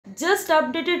Just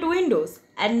updated Windows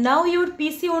and now your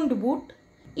PC won't boot?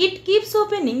 It keeps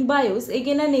opening BIOS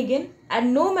again and again,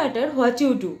 and no matter what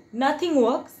you do, nothing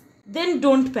works? Then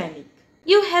don't panic.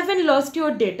 You haven't lost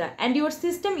your data and your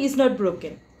system is not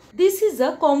broken. This is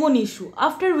a common issue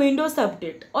after Windows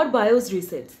update or BIOS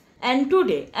resets. And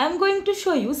today I am going to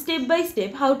show you step by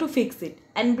step how to fix it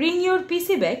and bring your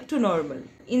PC back to normal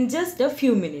in just a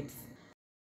few minutes.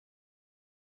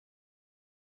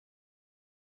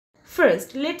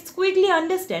 First, let's quickly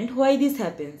understand why this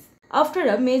happens. After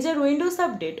a major Windows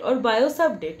update or BIOS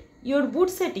update, your boot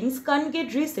settings can't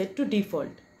get reset to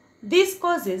default. This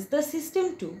causes the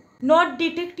system to not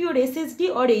detect your SSD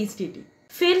or HDD,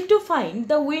 fail to find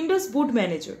the Windows boot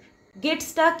manager, get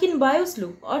stuck in BIOS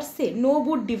loop, or say no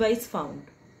boot device found.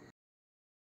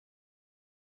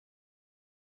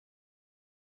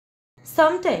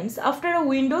 Sometimes after a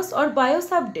Windows or BIOS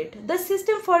update, the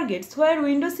system forgets where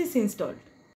Windows is installed,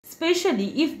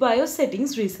 especially if BIOS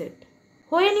settings reset.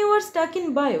 When you are stuck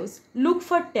in BIOS, look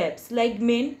for tabs like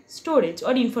Main, Storage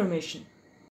or Information.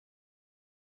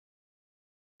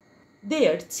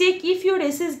 There, check if your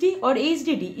SSD or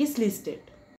HDD is listed.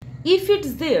 If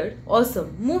it's there,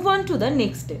 awesome, move on to the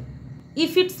next step.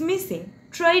 If it's missing,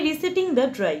 try resetting the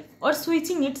drive or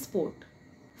switching its port.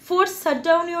 Force shut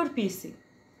down your PC.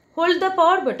 Hold the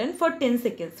power button for 10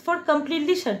 seconds for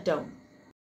completely shut down.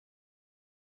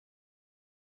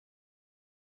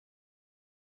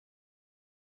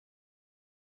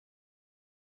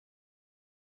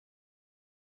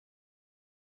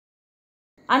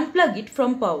 Unplug it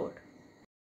from power.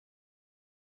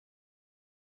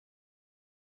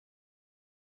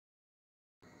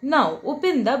 Now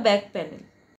open the back panel.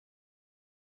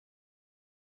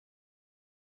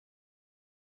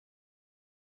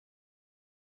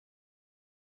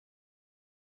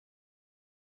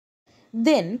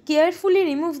 Then carefully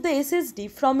remove the SSD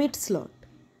from its slot.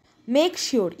 Make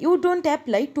sure you don't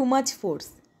apply too much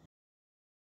force.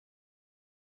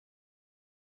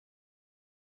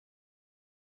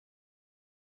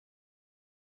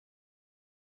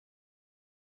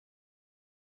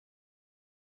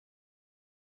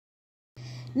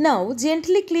 Now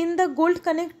gently clean the gold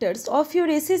connectors of your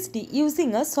SSD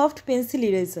using a soft pencil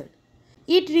eraser.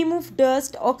 It removes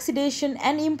dust, oxidation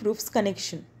and improves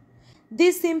connection.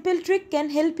 This simple trick can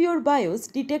help your BIOS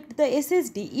detect the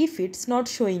SSD if it's not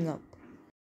showing up.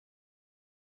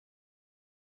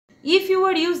 If you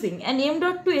are using an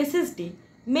M.2 SSD,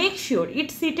 make sure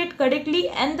it's seated correctly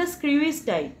and the screw is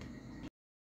tight.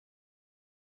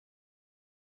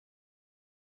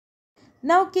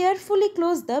 Now carefully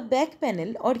close the back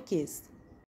panel or case.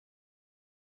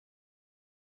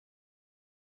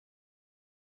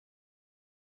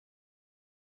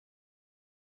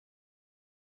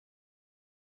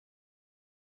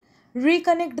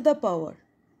 Reconnect the power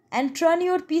and turn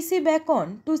your PC back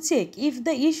on to check if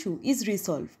the issue is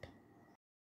resolved.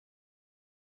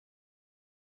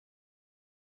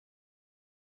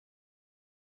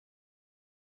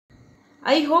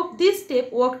 I hope this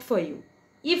step worked for you.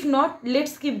 If not,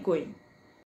 let's keep going.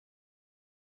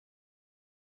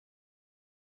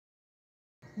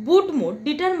 Boot mode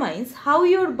determines how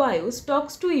your BIOS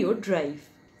talks to your drive.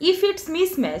 If it's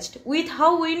mismatched with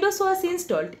how Windows was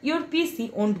installed, your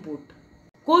PC won't boot.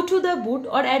 Go to the Boot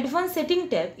or Advanced Setting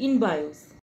tab in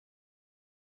BIOS.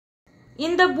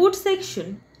 In the Boot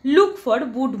section, look for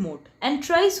Boot mode and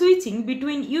try switching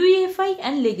between UEFI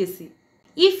and Legacy.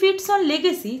 If it's on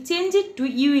Legacy, change it to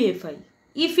UEFI.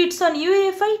 If it's on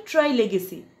UEFI, try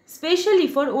Legacy, especially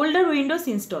for older Windows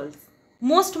installs.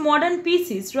 Most modern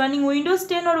PCs running Windows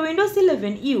 10 or Windows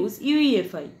 11 use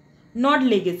UEFI, not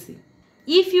Legacy.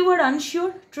 If you are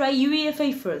unsure, try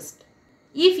UEFI first.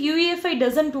 If UEFI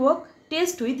doesn't work,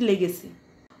 test with Legacy.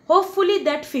 Hopefully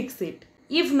that fixes it.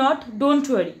 If not, don't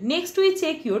worry. Next we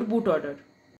check your boot order.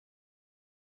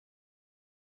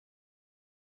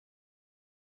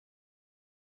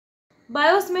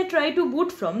 BIOS may try to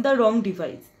boot from the wrong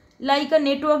device, like a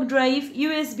network drive,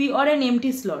 USB or an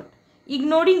empty slot,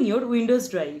 ignoring your Windows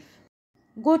drive.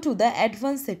 Go to the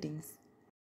Advanced Settings.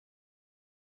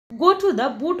 Go to the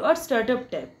Boot or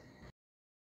Startup tab.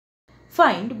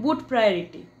 Find Boot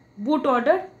Priority, Boot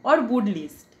Order or Boot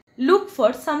List. Look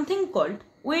for something called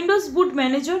Windows Boot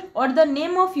Manager or the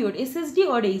name of your SSD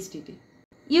or HDD.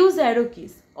 Use arrow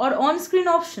keys or on-screen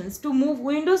options to move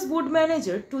Windows Boot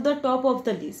Manager to the top of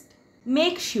the list.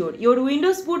 Make sure your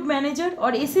Windows Boot Manager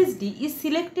or SSD is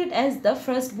selected as the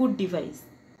first boot device.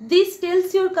 This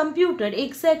tells your computer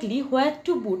exactly where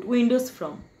to boot Windows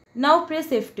from. Now press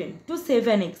F10 to save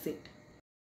and exit.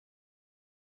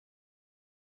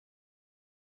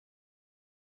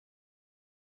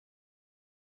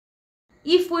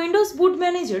 If Windows Boot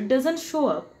Manager doesn't show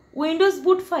up, Windows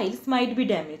boot files might be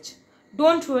damaged.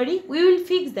 Don't worry, we will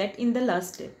fix that in the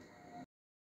last step.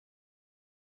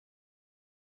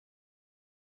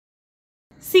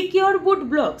 Secure boot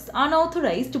blocks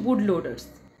unauthorized bootloaders.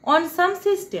 On some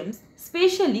systems,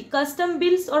 especially custom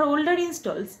builds or older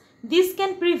installs, this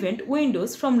can prevent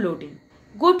Windows from loading.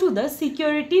 Go to the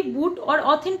Security, Boot or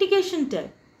Authentication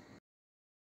tab.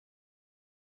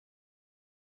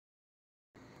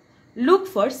 Look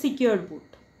for Secure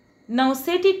Boot. Now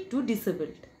set it to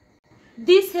Disabled.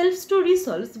 This helps to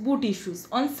resolve boot issues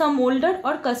on some older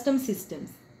or custom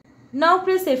systems. Now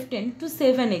press F10 to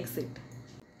save and exit.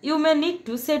 You may need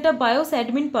to set a BIOS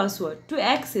admin password to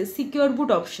access secure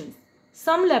boot options.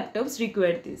 Some laptops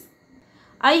require this.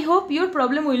 I hope your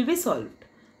problem will be solved.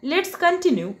 Let's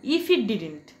continue if it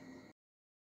didn't.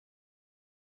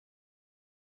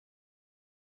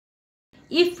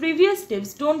 If previous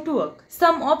steps don't work,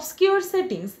 some obscure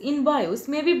settings in BIOS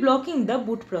may be blocking the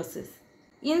boot process.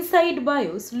 Inside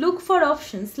BIOS, look for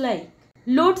options like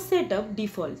Load Setup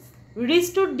Defaults,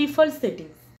 Restore Default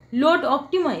Settings, Load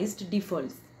Optimized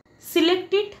Defaults.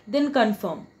 Select it, then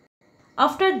confirm.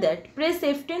 After that, press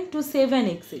F10 to save and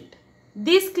exit.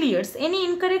 This clears any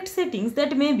incorrect settings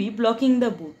that may be blocking the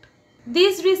boot.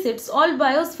 This resets all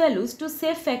BIOS values to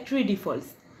safe factory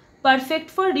defaults, perfect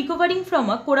for recovering from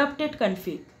a corrupted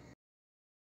config.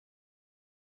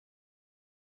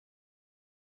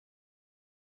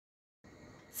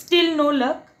 Still no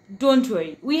luck? Don't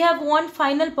worry, we have one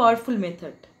final powerful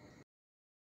method.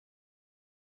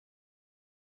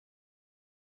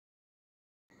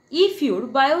 If your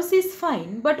BIOS is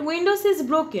fine but Windows is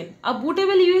broken, a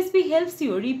bootable USB helps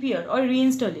you repair or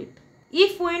reinstall it.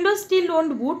 If Windows still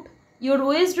won't boot, your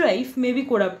OS drive may be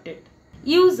corrupted.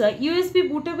 Use a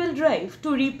USB bootable drive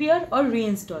to repair or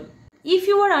reinstall. If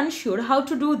you are unsure how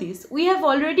to do this, we have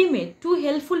already made 2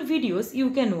 helpful videos you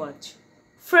can watch.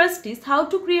 First is how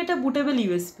to create a bootable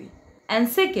USB, and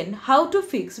second, how to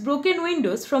fix broken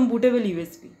Windows from bootable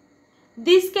USB.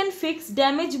 This can fix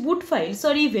damaged boot files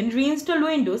or even reinstall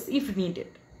Windows if needed.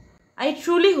 I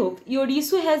truly hope your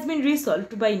issue has been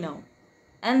resolved by now.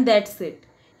 And that's it.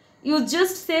 You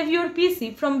just save your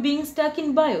PC from being stuck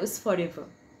in BIOS forever.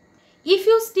 If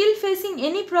you're still facing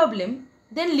any problem,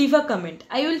 then leave a comment.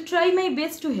 I will try my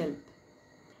best to help.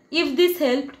 If this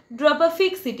helped, drop a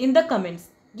fix it in the comments.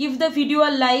 Give the video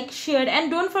a like, share, and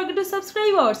don't forget to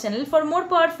subscribe our channel for more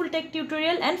powerful tech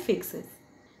tutorial and fixes.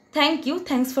 Thank you.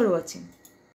 Thanks for watching.